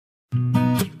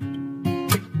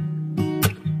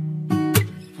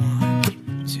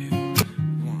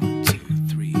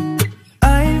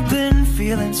I've been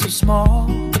feeling so small.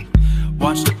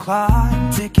 Watch the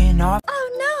clock ticking off.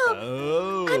 Oh no!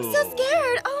 Oh. I'm so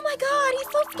scared! Oh my god, he's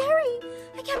so scary!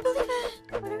 I can't believe it!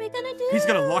 What are we gonna do? He's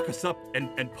gonna lock us up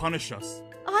and punish us.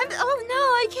 Oh no,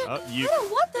 I can't. I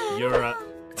don't want that. You're,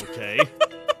 okay.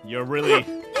 You're really... You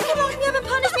can lock me up and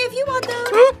punish me if you want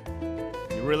though.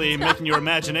 You're really making your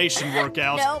imagination work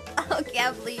out. Nope. Okay,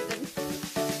 I'm leaving.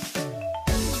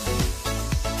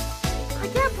 I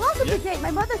can't possibly date.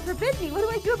 My mother forbids me. What do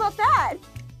I do about that?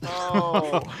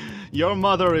 Oh. Your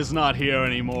mother is not here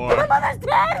anymore. My mother's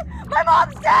dead! My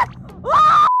mom's dead!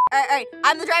 Ah! Alright,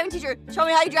 I'm the driving teacher. Show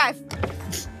me how you drive.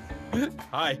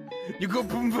 Hi. You go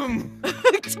boom boom.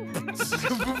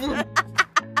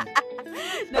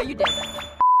 No, you didn't.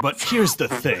 But here's the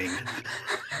thing.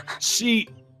 She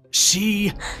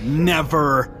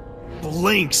never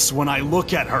blinks when I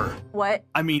look at her. What?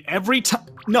 I mean, every time...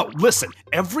 No, listen.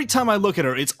 Every time I look at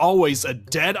her, it's always a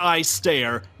dead-eye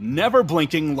stare, never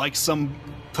blinking like some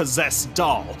possessed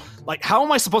doll. Like, how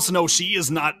am I supposed to know she is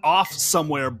not off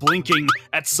somewhere blinking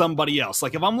at somebody else?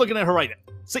 Like, if I'm looking at her right now,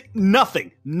 see,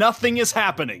 nothing. Nothing is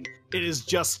happening. It is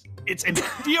just... It's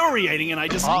infuriating, and I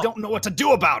just don't know what to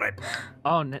do about it.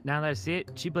 Oh, now that I see it,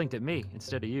 she blinked at me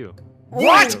instead of you.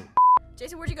 What?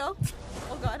 Jason, where'd you go?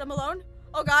 Oh god, I'm alone.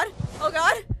 Oh god. Oh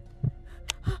god.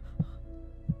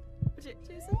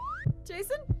 Jason?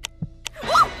 Jason?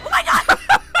 Oh my god!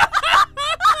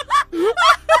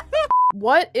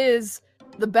 What is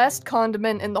the best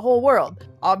condiment in the whole world?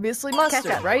 Obviously mustard,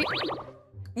 Ketchup. right?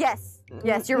 Yes.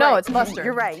 Yes, you're No, right. it's mustard.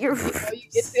 You're right. You're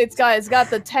It's got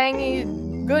the tangy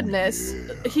goodness.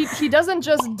 He doesn't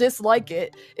just dislike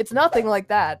it. It's nothing like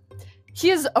that. He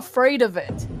is afraid of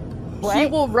it. What? He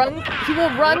will run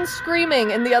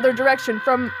screaming in the other direction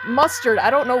from mustard. I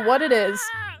don't know what it is.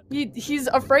 He's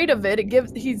afraid of it.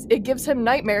 It gives him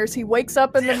nightmares. He wakes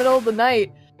up in the middle of the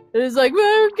night and is like,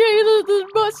 the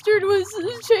mustard was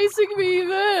chasing me,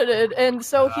 man. And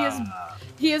so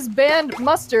he has banned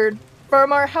mustard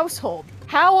from our household.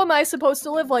 How am I supposed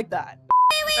to live like that?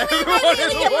 Wait, how are you gonna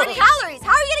get more calories?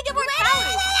 How are you gonna get more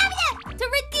calories? To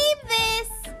redeem this,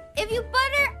 if you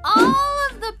butter all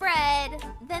of the bread,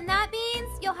 then that means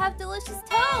you'll have delicious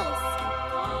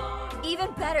toast.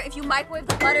 Even better, if you microwave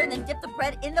the butter and then dip the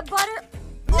bread in the butter.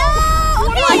 No!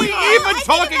 What are we even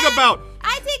talking about?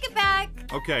 I take it back.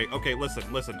 Okay,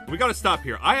 listen. We gotta stop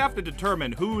here. I have to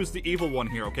determine who is the evil one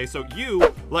here, okay? So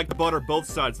you like to butter both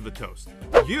sides of the toast.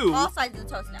 You All sides of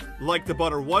the toast now. like to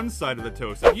butter one side of the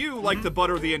toast. And you like to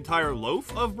butter the entire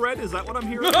loaf of bread? Is that what I'm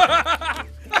hearing?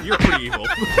 You're pretty evil.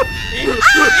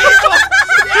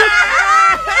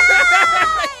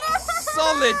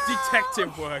 Solid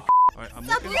detective work. All right, I'm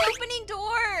Stop looking. opening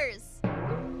doors.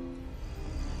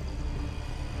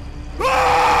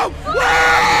 What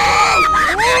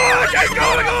is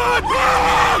going on?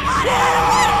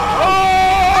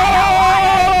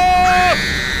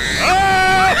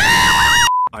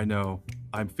 I know.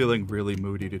 I'm feeling really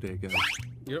moody today, guys.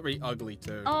 You look really ugly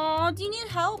too. Oh, do you need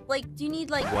help? Like, do you need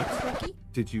like What? a cookie?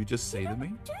 Did you just say to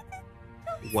me?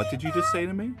 What did you just say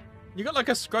to me? You got like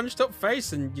a scrunched up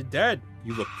face and you're dead.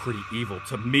 You look pretty evil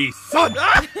to me, son!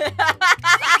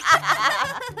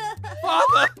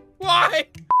 Father, why?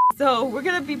 So we're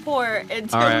gonna be poor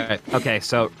until. All right. Okay,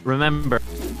 so remember,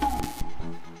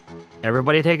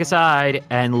 everybody take a side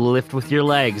and lift with your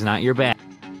legs, not your back.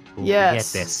 We will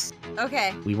Yes. get this.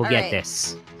 Okay. We will all get right.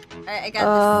 this. All right, I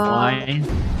got 1,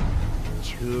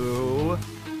 2,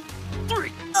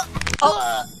 3.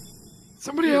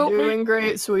 Somebody help me. You're doing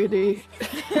great, sweetie.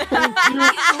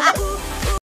 this.